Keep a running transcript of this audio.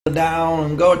down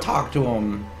and go talk to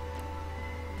him.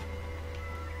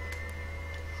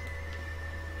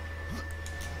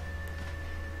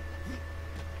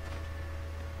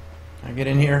 Can I get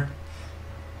in here?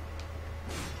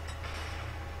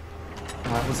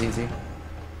 Oh, that was easy.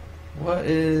 What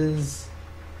is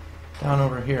down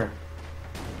over here?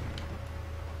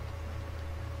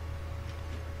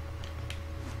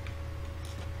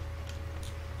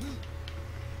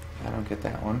 I don't get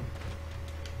that one.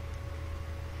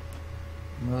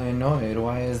 I'm really annoyed.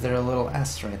 Why is there a little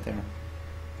S right there?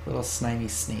 Little slimy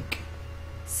snake.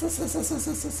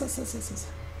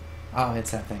 Oh,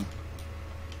 it's that thing.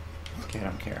 Okay, I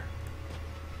don't care.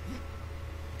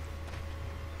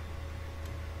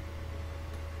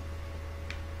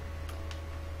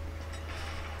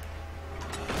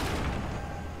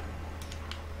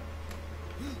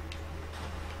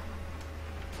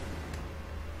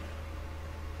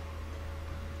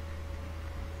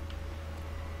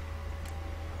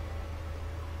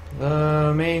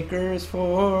 The Maker's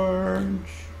Forge.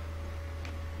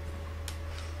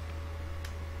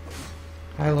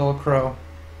 Hi, little crow.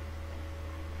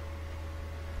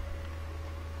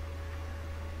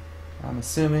 I'm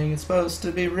assuming it's supposed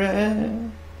to be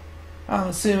red. I'm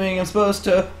assuming I'm supposed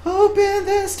to open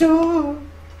this door.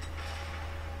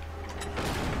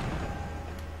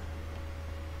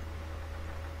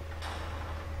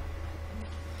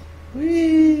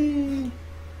 Whee!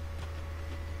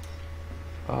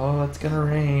 Oh, it's gonna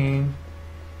rain.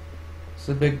 It's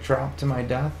a big drop to my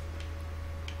death.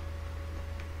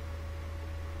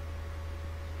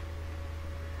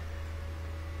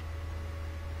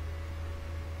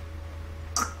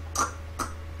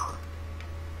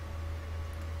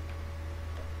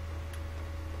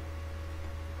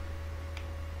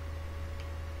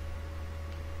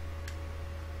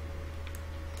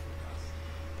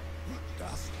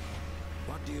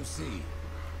 What do you see?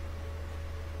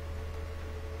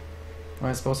 Am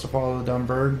I supposed to follow the dumb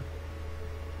bird?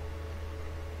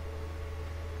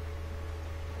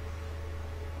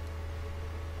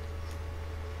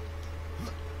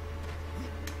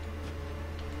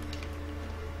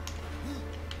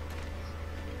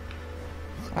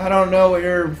 I don't know what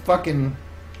you're fucking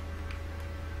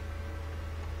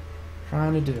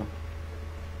trying to do.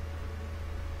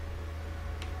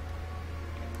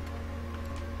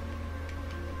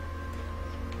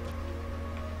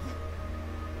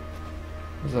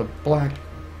 There's a black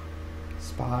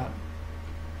spot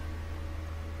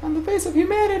on the face of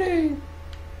humanity.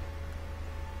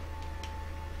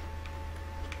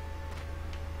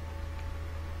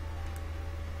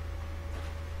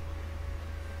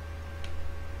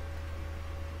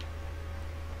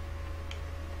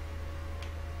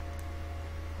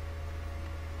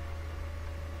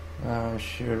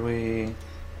 Should we?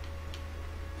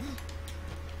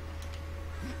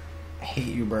 I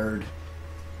hate you, bird.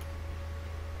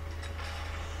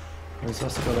 Are we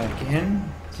supposed to go back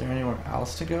in? Is there anywhere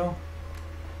else to go?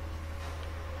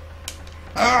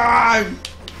 Ah! I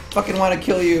fucking want to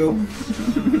kill you.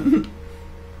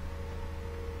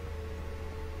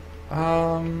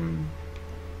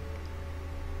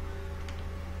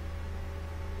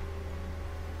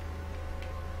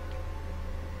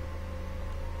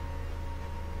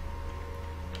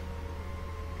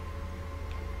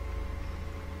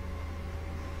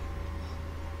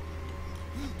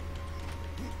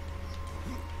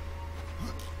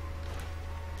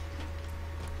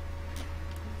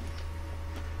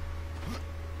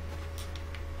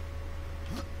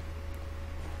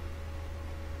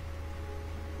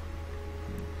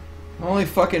 The only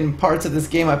fucking parts of this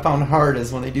game I found hard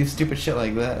is when they do stupid shit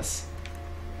like this.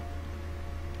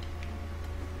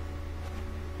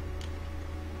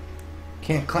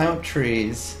 Can't climb up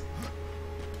trees.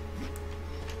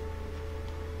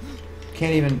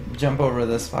 Can't even jump over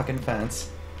this fucking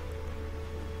fence.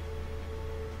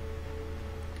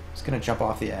 Just gonna jump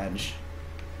off the edge.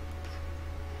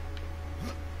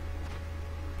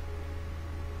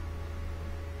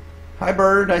 Hi,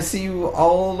 bird. I see you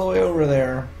all the way over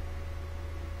there.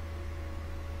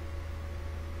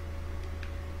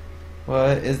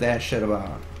 What is that shit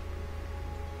about?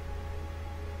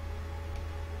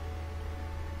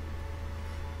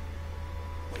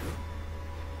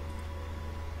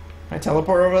 Can I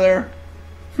teleport over there?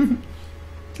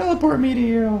 Teleport me to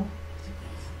you.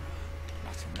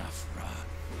 Not enough,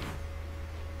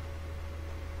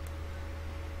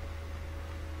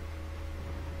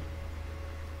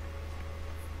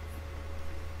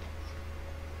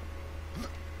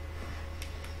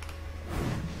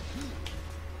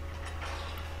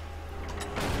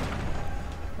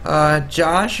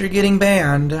 Josh, you're getting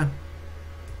banned.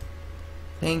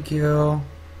 Thank you.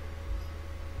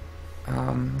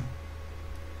 And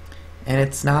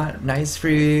it's not nice for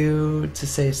you to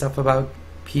say stuff about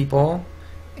people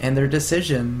and their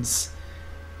decisions.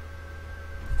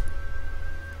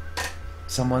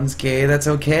 Someone's gay, that's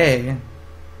okay.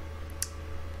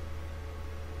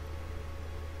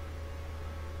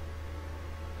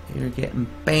 You're getting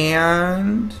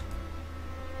banned.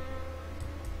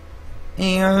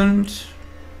 And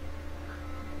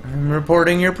I'm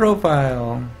reporting your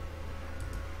profile.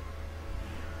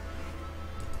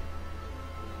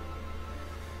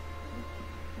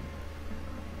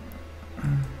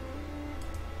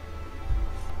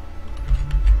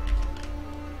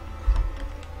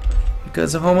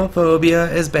 Because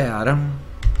homophobia is bad.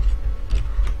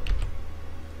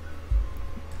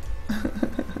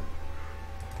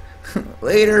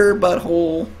 Later,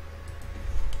 butthole.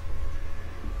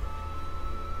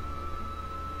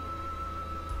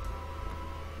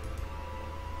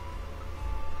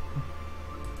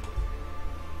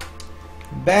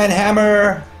 Ban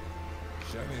Hammer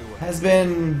has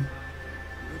been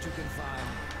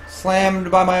slammed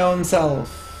by my own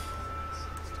self.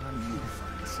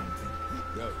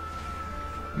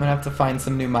 I'm gonna have to find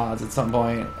some new mods at some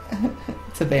point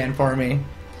to ban for me.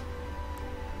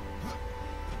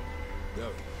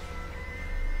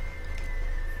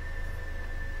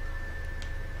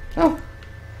 Oh.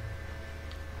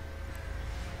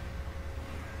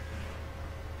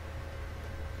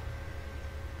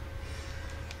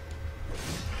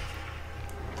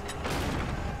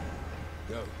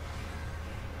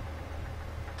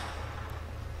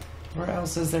 Where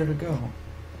else is there to go?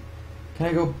 Can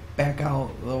I go back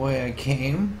out the way I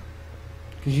came?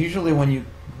 Because usually when you,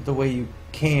 the way you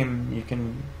came, you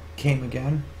can came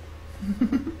again.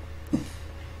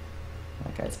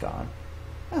 That guy's gone.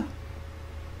 Oh.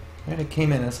 I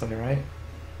came in this way, right?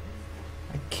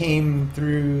 I came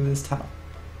through this tunnel.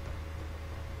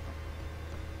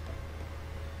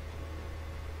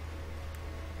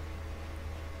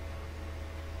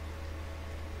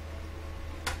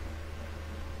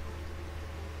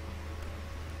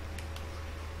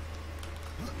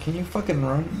 Can you fucking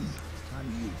run?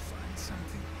 Time you find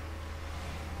something.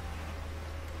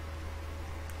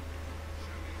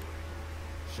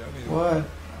 Show me the What?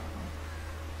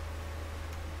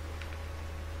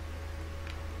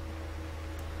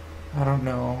 I don't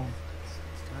know.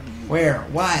 Where?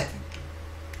 What?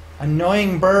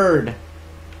 Annoying bird.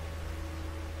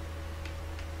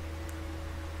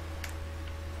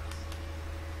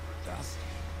 dust.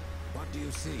 What do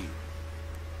you see?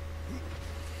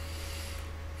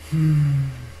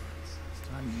 It's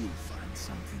time you find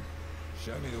something.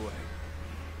 Show me the way.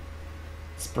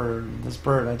 This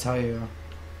bird, I tell you.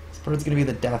 This bird's gonna be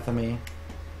the death of me.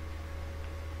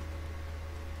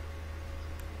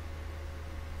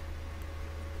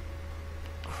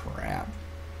 Crap.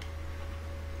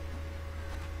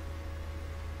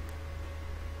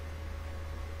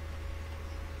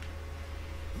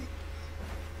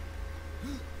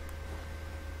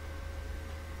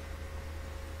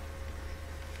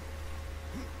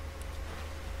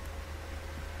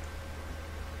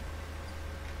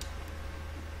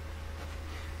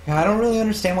 Yeah, I don't really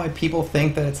understand why people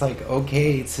think that it's like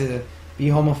okay to be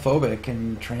homophobic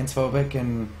and transphobic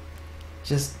and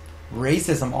just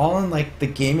racism all in like the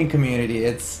gaming community.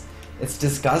 It's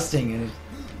disgusting and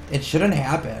it shouldn't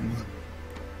happen.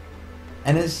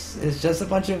 And it's just a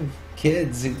bunch of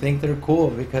kids who think they're cool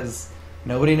because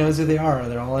nobody knows who they are.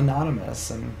 They're all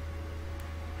anonymous and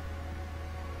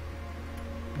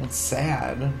it's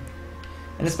sad.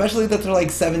 And especially that they're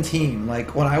like 17.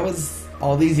 Like when I was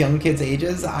all these young kids'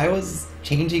 ages, I was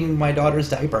changing my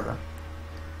daughter's diaper.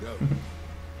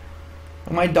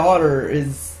 My daughter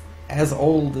is as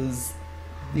old as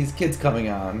these kids coming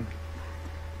on.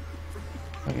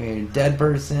 Okay, dead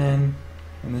person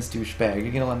and this douchebag.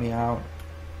 You're gonna let me out?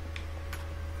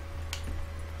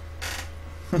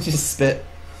 Just spit.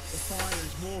 The fire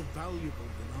is more valuable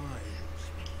than I.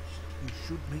 You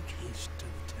should make haste to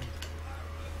the temple.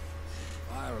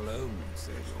 Fire alone won't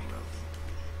save your realm.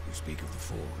 You speak of the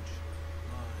forge.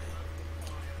 Aye.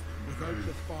 Without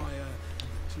the fire and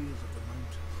the tears of the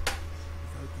mountains,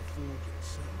 without the forge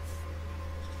itself,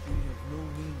 we have no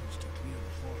means to clear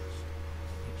the forest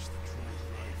and reach the tree of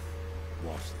life.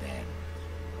 What then?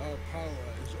 Our power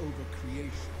is over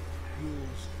creation,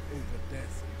 yours over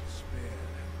death and despair.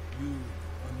 You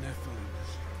are Nephilim,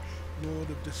 Lord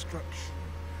of destruction,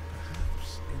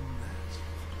 perhaps in that.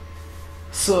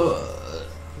 So,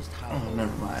 oh,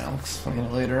 never mind. I'll explain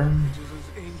it later. It is as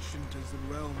ancient as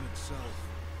the realm itself,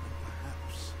 and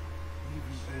perhaps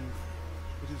even older.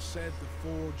 It is said the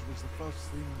forge was the first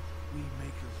thing we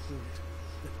makers built,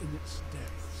 that in its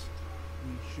depths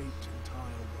reshaped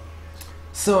entire worlds.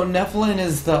 So Nephilim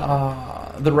is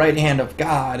the right hand of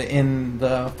God in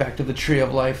the effect of the Tree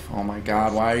of Life. Oh my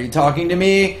God, why are you talking to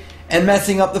me and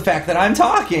messing up the fact that I'm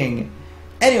talking?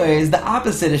 Anyways, the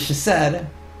opposite is Shesed,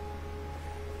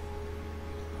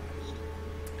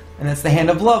 and that's the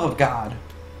hand of love of God.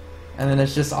 And then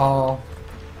it's just all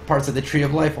parts of the Tree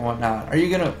of Life and whatnot. Are you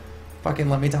gonna fucking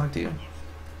let me talk to you?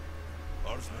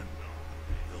 Horseman,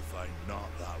 you'll find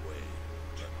not that way,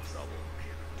 but trouble.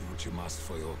 Do what you must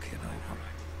for your kin, I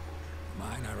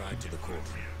mine I ride to the court.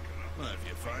 Well, if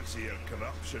you fancy your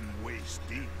corruption waist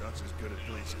deep, that's as good a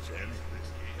place as any.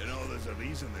 You know, there's a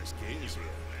reason this gate is here.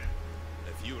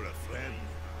 If you were a friend,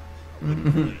 I wouldn't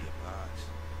let you pass.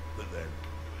 But then,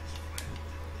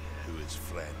 who is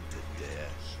friend to dare?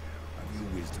 Have you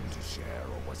wisdom to share,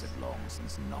 or was it long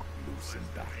since knocked loose in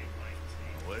battle?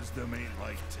 Wisdom ain't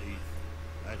like teeth.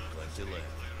 I've plenty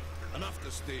left. Enough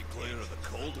to stay clear of the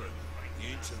cauldron. The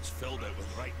ancients filled it with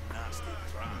right nasty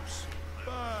traps.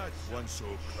 But one so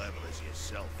clever as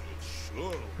yourself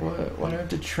will sure. What do I have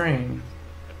to train?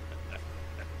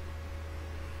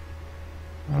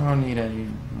 I don't need any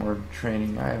more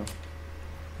training. I have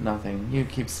nothing. You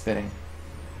keep spitting.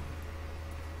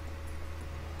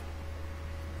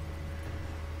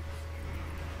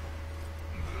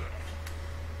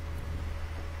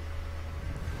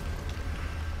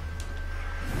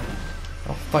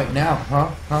 I'll fight now, huh?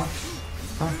 Huh?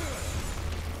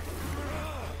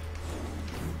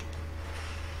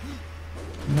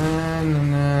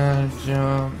 Nah,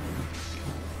 jump.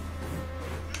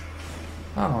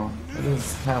 Oh, it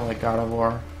is kind of like God of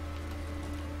War.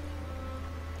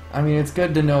 I mean, it's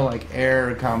good to know, like,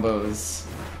 air combos.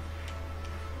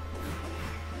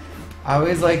 I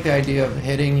always like the idea of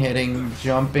hitting,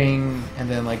 jumping, and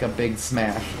then, like, a big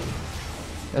smash.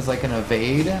 As, like, an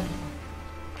evade.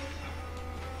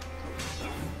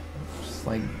 Just,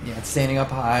 like, yeah, standing up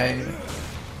high.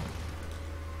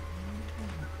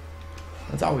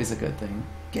 That's always a good thing.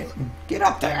 Get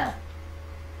up there!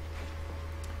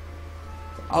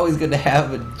 Always good to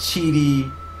have a cheaty.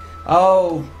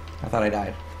 Oh, I thought I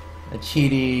died. A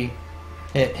cheaty,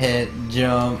 hit,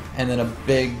 jump, and then a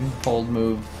big hold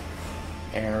move,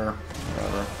 air,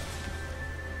 whatever.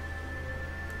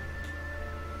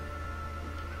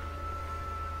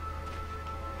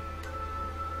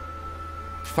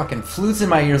 Fucking flutes in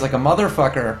my ears like a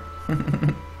motherfucker.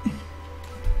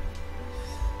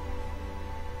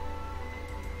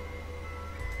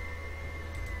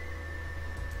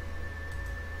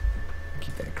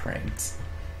 Cranked.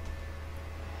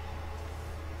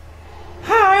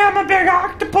 Hi, I'm a big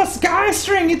octopus guy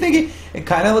string. You think it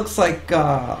kind of looks like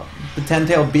the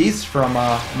ten-tailed beast from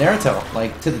Naruto,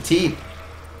 like to the T.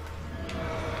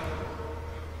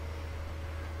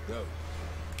 Go.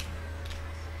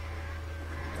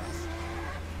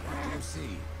 What do you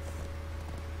see?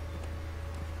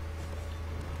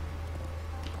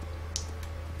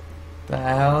 The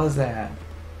hell is that?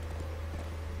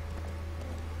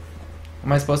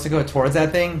 Am I supposed to go towards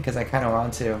that thing? Because I kind of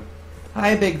want to.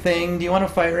 Hi, big thing. Do you want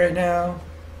to fight right now?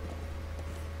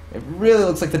 It really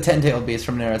looks like the ten-tailed beast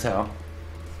from Naruto.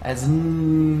 As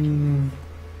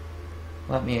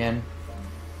let me in.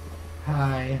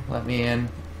 Hi, let me in.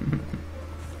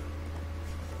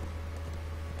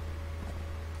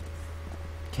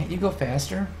 Can't you go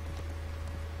faster?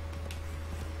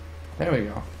 There we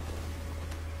go.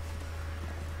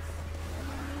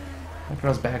 That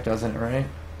goes back, doesn't it, right?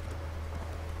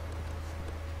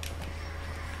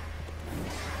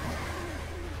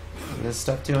 Does this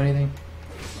stuff do anything?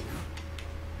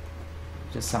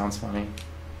 Just sounds funny.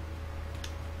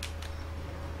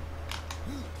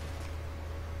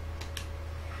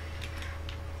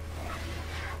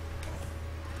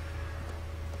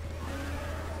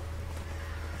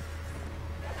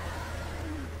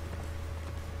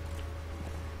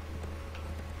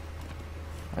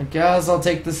 I guess I'll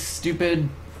take this stupid...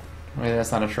 Wait,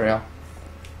 that's not a trail.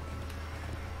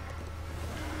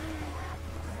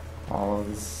 All of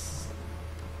this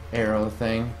arrow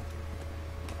thing.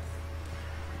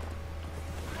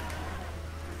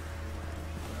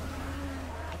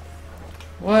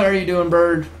 What are you doing,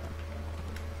 bird?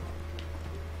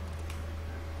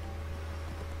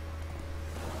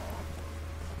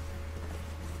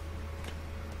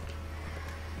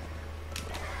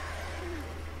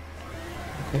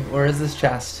 Okay, where is this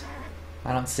chest?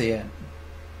 I don't see it.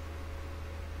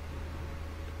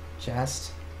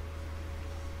 Chest?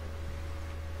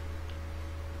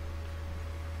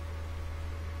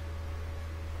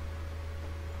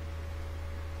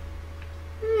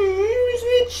 Where's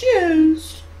my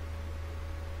chest?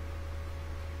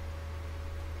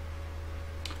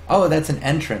 Oh, that's an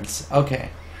entrance. Okay.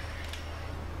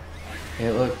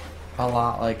 It looked a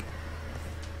lot like...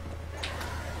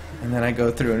 And then I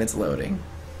go through and it's loading.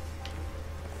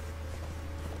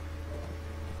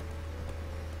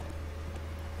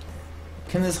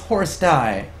 Can this horse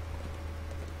die?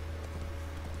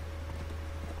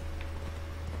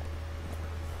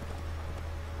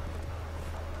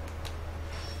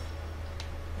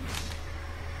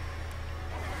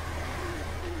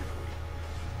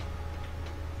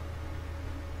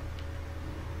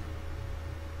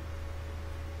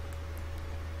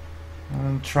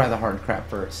 Try the hard crap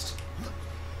first.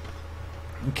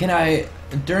 Can I,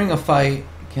 during a fight,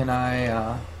 can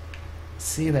I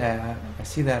see that? I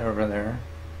see that over there.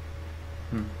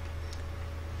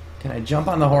 Can I jump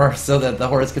on the horse so that the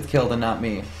horse gets killed and not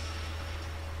me?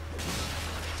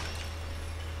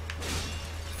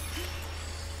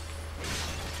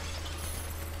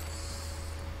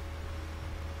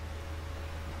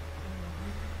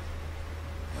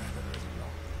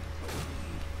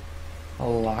 A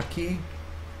locky?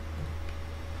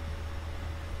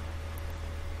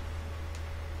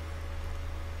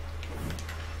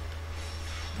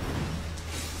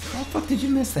 How the fuck did you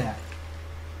miss that?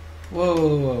 Whoa,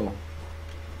 whoa, whoa.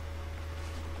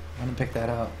 I'm gonna pick that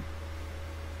up.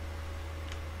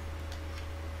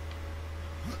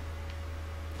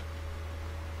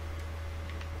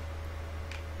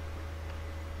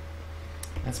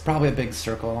 That's probably a big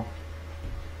circle.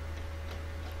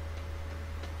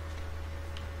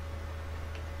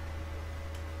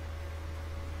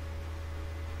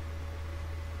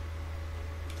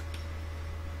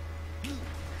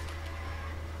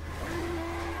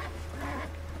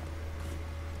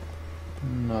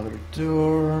 Another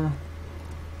door.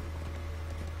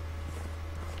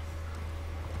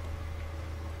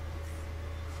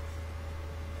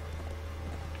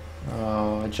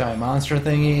 Oh, a giant monster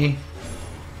thingy.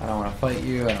 I don't want to fight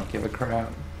you. I don't give a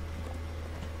crap.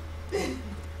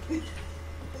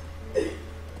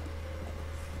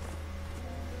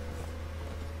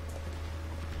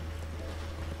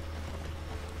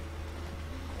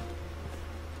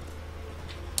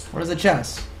 Where's the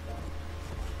chest?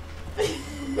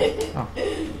 Oh.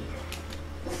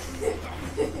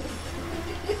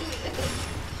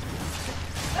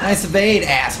 Nice evade,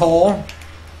 asshole.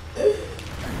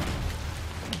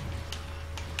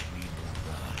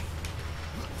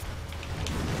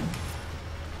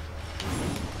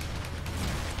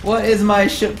 What is my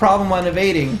shit problem on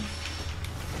evading?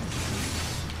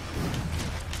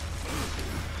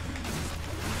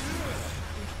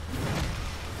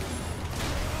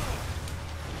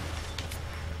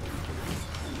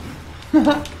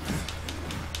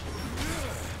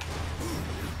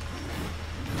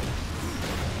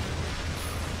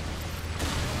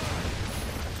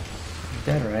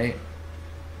 Dead, right?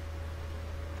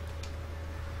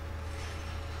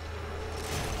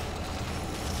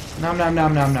 Nom nom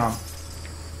nom nom nom.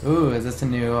 Ooh, is this a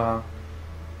new,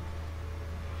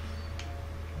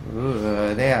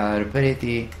 Ooh, they are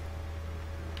pretty.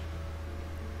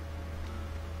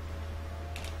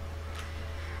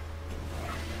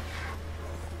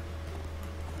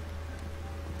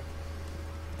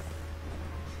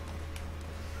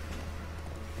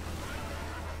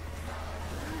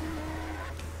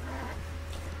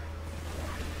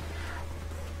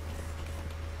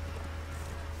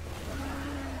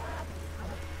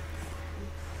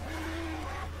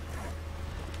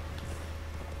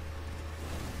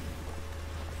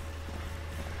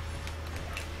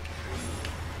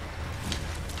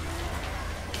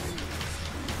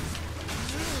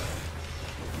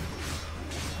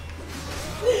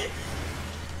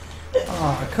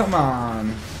 Oh, come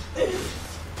on.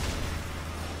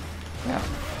 Yeah.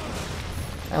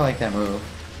 I like that move.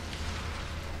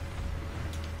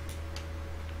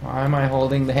 Why am I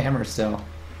holding the hammer still?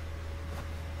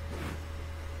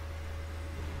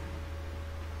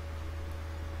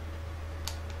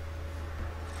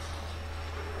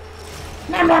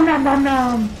 Nom nom nom nom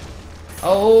nom.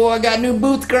 Oh, I got new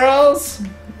boots, girls.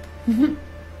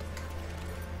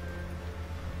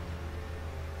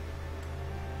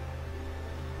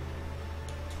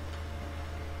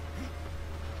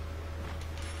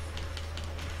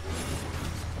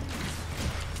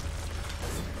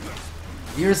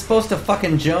 You're supposed to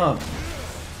fucking jump.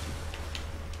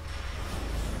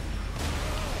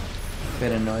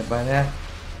 Bit annoyed by that.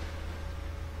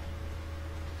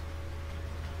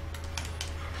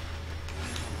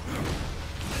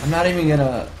 I'm not even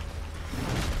gonna...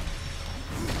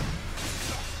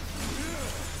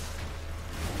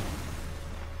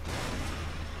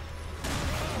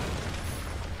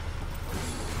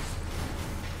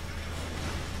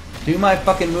 do my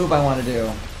fucking move I want to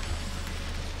do.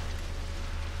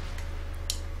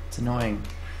 It's annoying.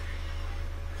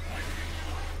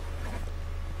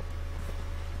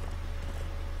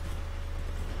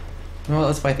 Well,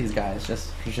 let's fight these guys,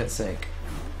 just for shit's sake.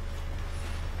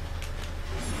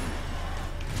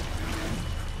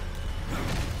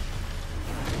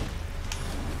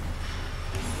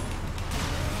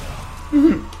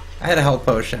 I had a health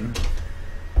potion.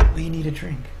 We need a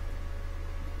drink.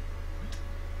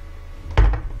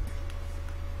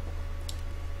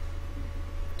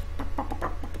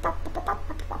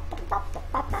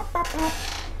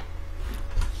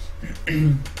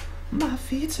 My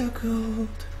feet are cold.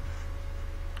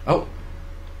 Oh.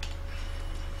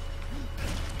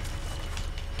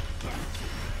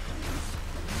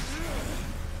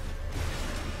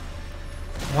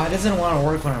 Why doesn't it want to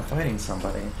work when I'm fighting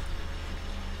somebody?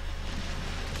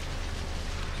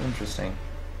 Interesting.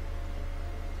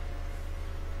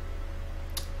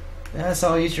 Yes,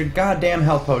 I'll use your goddamn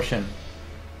health potion.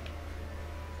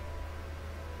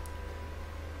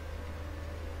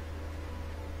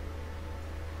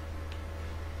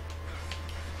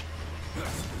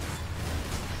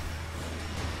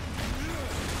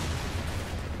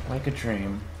 Like a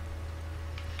dream.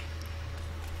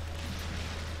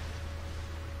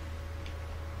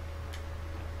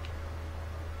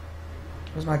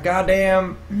 Where's my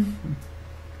goddamn...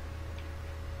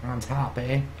 on top,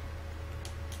 eh?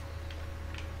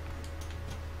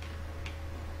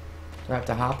 Do I have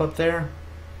to hop up there?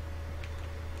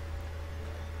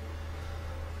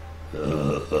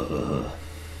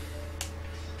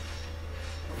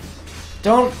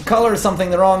 Don't color something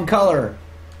the wrong color.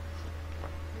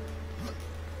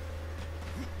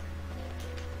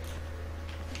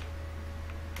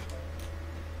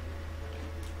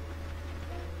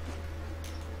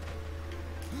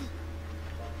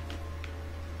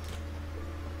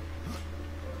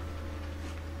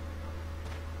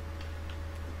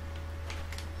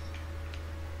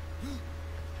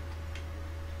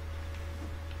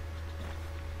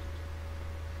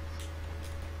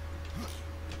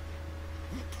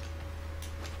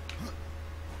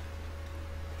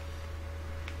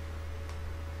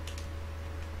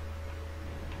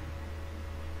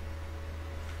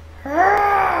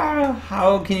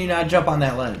 How can you not jump on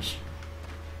that ledge?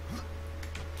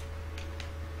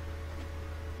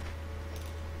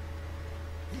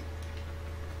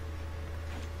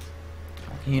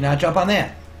 How can you not jump on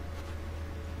that?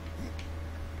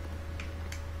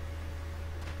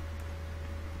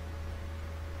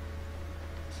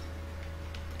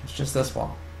 It's just this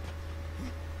wall.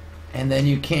 And then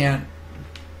you can't...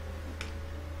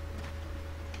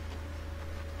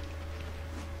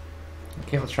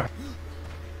 Okay, let's try.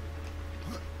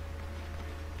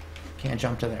 Can't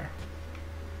jump to there.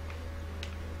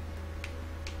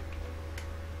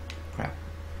 Crap.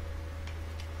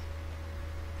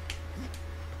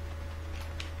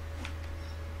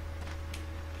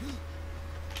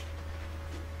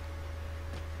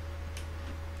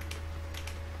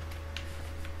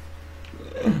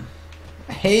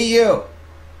 Hey you!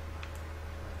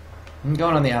 I'm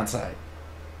going on the outside.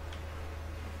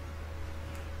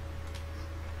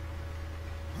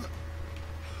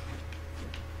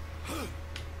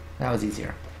 That was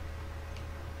easier.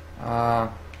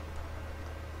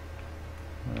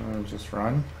 Just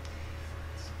run.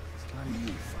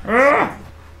 Ah!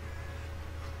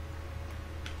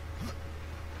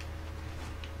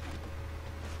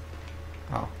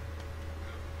 Oh.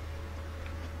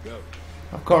 Go.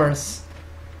 Of course.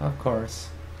 Of course.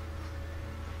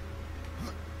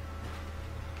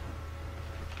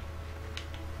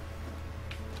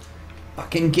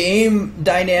 Fucking game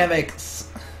dynamics.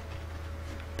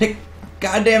 Pick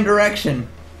goddamn direction.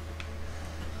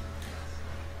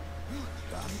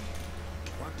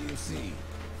 What do you see?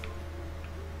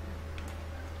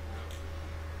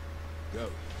 Go.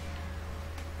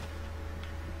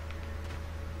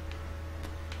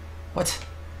 What?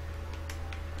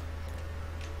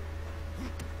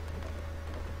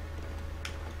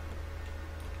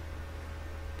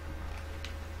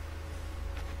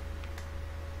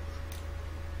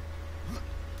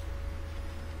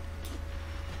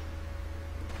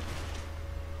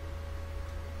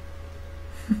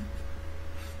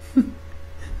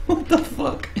 What the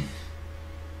fuck?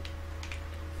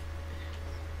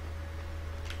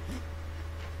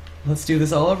 Let's do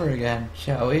this all over again,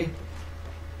 shall we?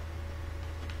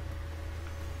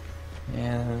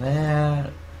 And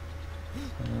that.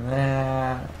 And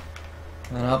that.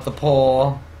 And up the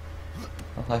pole.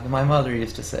 Like my mother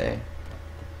used to say.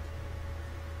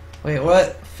 Wait,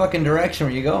 what fucking direction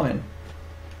were you going?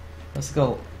 Let's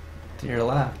go to your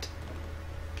left.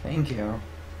 Thank you.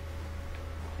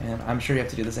 And I'm sure you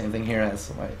have to do the same thing here as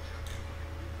white.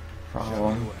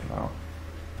 problem. No.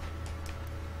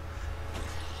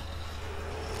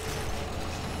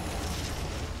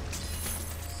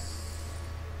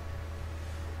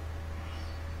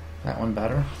 That one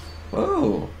better?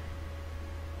 Whoa!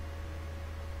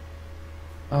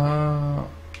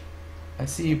 I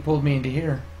see you pulled me into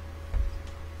here.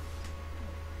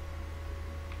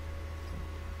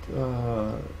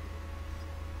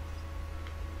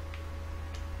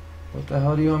 What the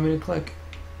hell do you want me to click?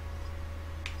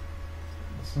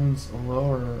 This one's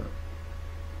lower.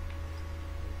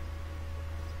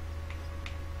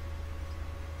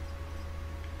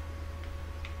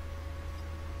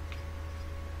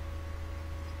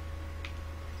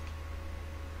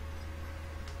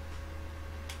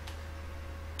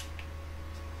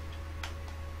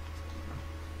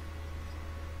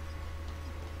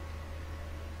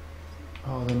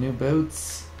 Oh, the new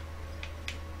boots.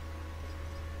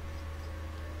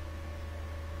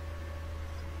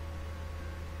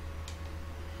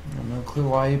 I have no clue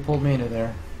why you pulled me into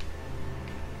there.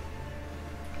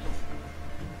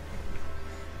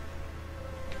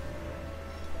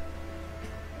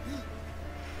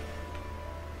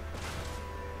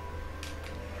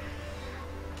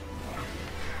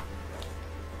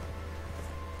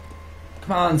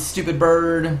 Come on, stupid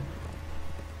bird.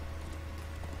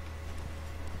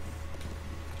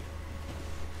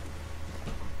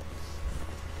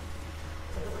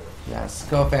 Yes,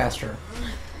 go faster.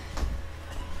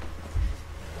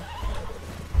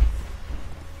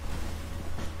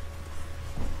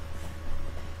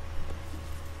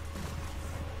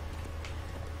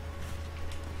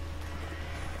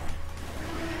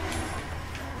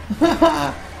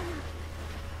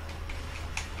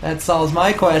 That solves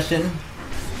my question.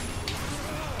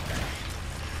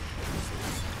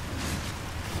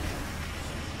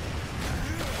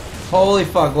 Holy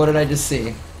fuck, what did I just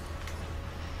see?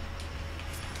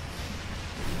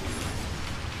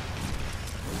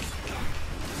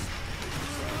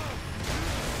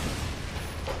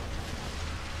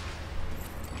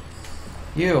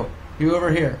 You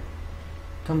over here.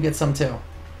 Come get some too.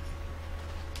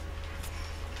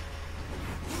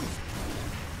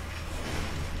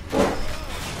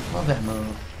 Love that move.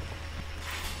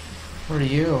 What are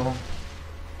you?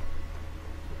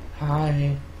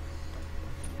 Hi.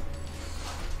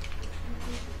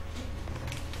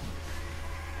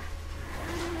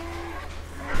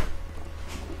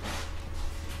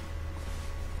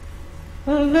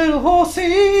 A little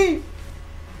horsey.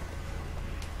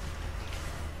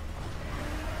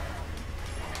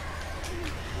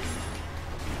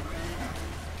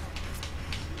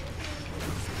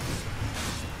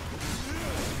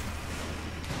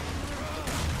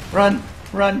 Run,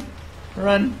 run,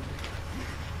 run.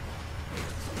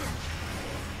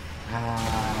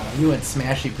 Ah, you went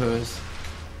smashy poos.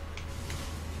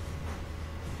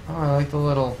 Oh, I like the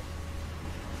little...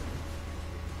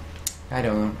 I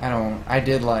don't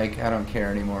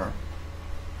care anymore.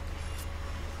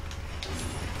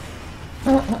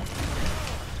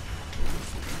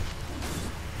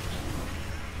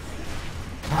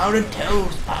 Powdered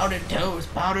toast, powdered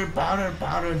toast, powdered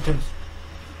toast.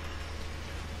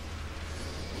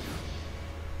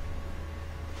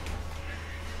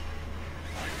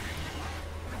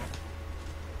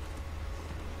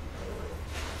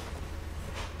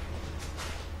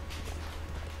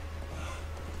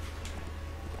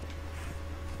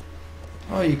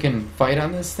 Oh, you can fight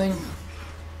on this thing?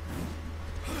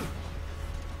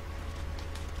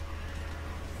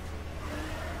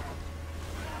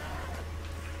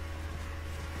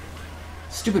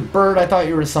 Stupid bird, I thought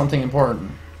you were something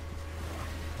important.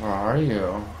 Where are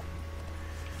you?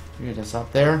 You're just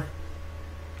up there?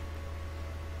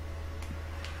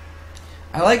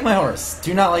 I like my horse.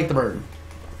 Do not like the bird.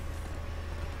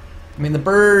 I mean, the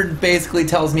bird basically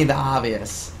tells me the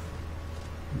obvious.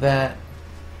 That...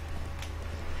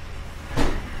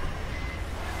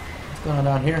 What's going on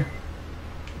down here?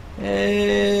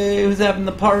 Hey, who's having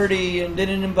the party and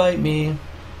didn't invite me?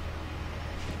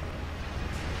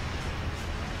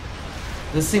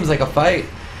 This seems like a fight.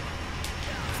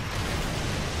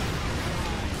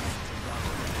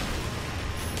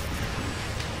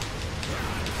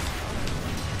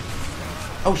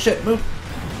 Oh shit, move.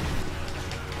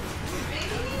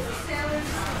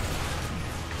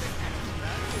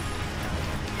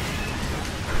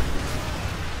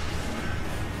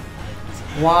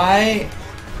 Why?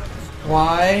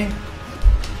 Why?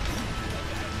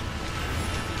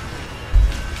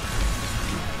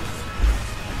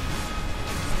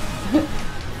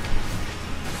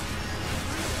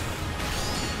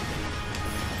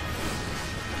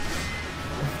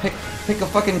 Pick a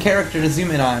fucking character to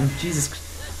zoom in on. Jesus.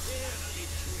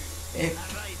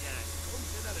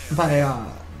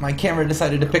 My camera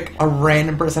decided to pick a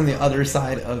random person on the other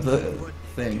side of the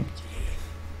thing.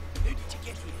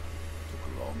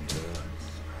 Long turn.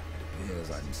 It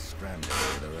appears I'm stranded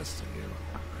with the rest of you.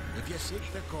 If you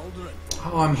seek the cauldron,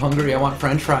 Oh, I'm hungry. I want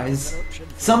French fries.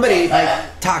 Somebody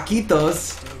like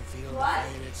taquitos.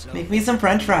 Make me some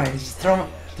French fries. Just throw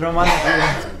them on the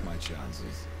Take my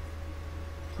chances.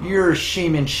 You're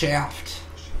Shaman Shaft.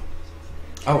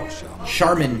 Oh,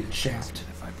 Charmin Shaft.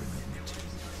 If I permit me to.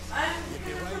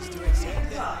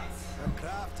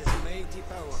 craft is mighty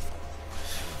powerful.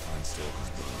 Find stalkers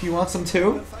below. Do you want some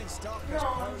too? Find stalkers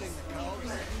prowling the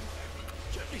cauldron.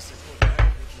 Should be simple now,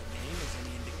 if your name is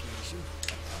any indication.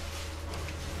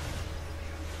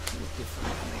 You're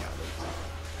different than the others.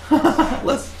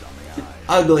 Let's Dummy eyes.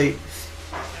 ugly. I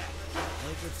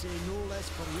could say no less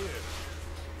for you.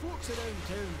 Folks around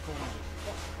town call me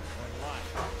Buck or Lad,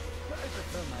 but I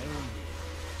prefer my own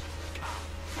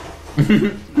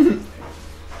name.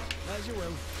 As you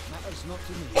will, matters not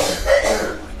to me.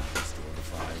 Why not restore the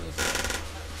fires?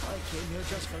 I came here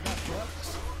just for that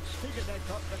corpse. Figured I'd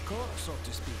cut the cork, so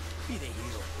to speak. Be the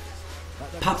hero.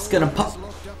 But the Pop's door gonna was pop.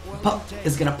 locked up well Pop and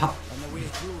is gonna pop. and the way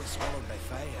through was swallowed by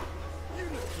fire. You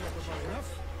look capable enough.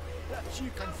 Perhaps you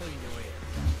can find a way.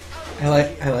 I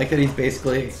like that he's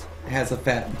basically has a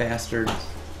fat bastard.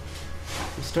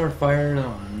 Restore fire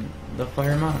on the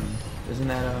fireman. Isn't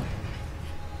that a?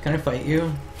 Can I fight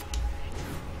you?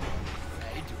 I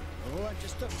don't know, I'm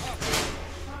just a pup.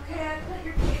 Okay, I put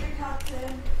your gator cups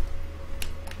in.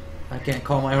 I can't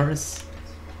call my horse.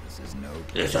 This is no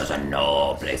This is a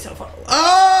no place of.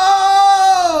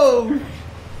 Oh!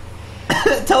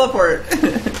 Teleport.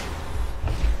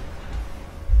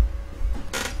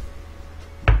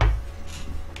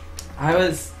 I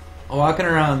was walking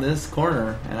around this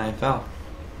corner and I fell.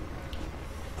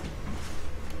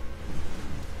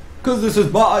 Cause this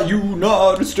is my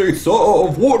United States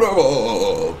of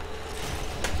whatever.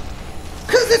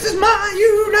 Cause this is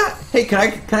my United. Hey,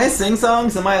 can I sing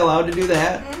songs? Am I allowed to do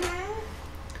that?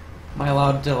 Am I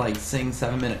allowed to like sing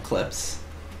 7-minute clips?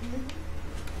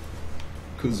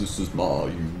 Cause this is my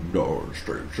United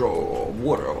States of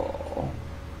whatever.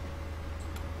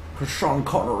 Cause Sean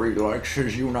Connery likes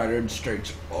his United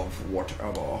States of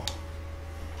whatever.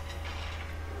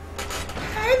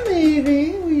 Hi,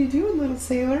 baby. What are you doing, little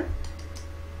sailor?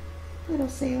 Little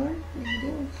sailor, what are you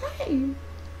doing? Hi.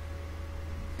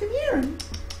 Come here.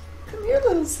 Come here,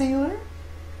 little sailor.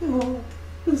 Oh,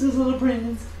 this is little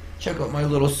prince. Check out my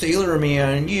little sailor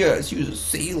man. Yes, he's a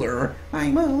sailor.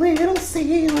 I'm a little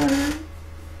sailor.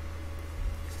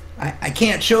 I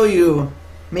can't show you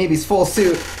Maybe's full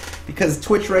suit because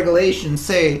Twitch regulations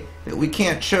say that we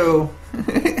can't show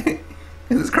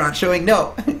his crotch showing.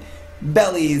 No.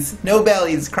 Bellies. No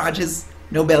bellies. Crotches.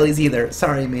 No bellies either.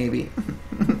 Sorry, Maybe.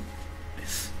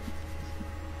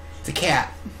 It's a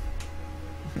cat.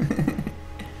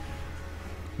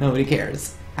 Nobody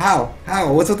cares. How?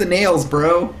 How? What's with the nails,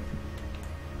 bro? What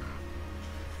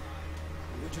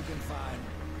you can find.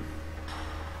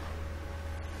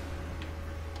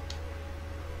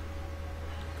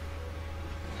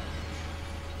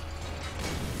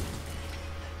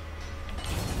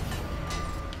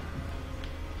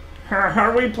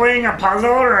 Are we playing a puzzle,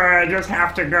 or I just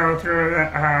have to go through the,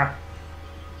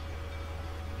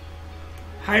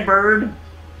 Hi, bird.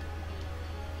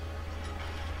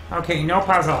 Okay, no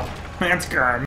puzzle. That's good.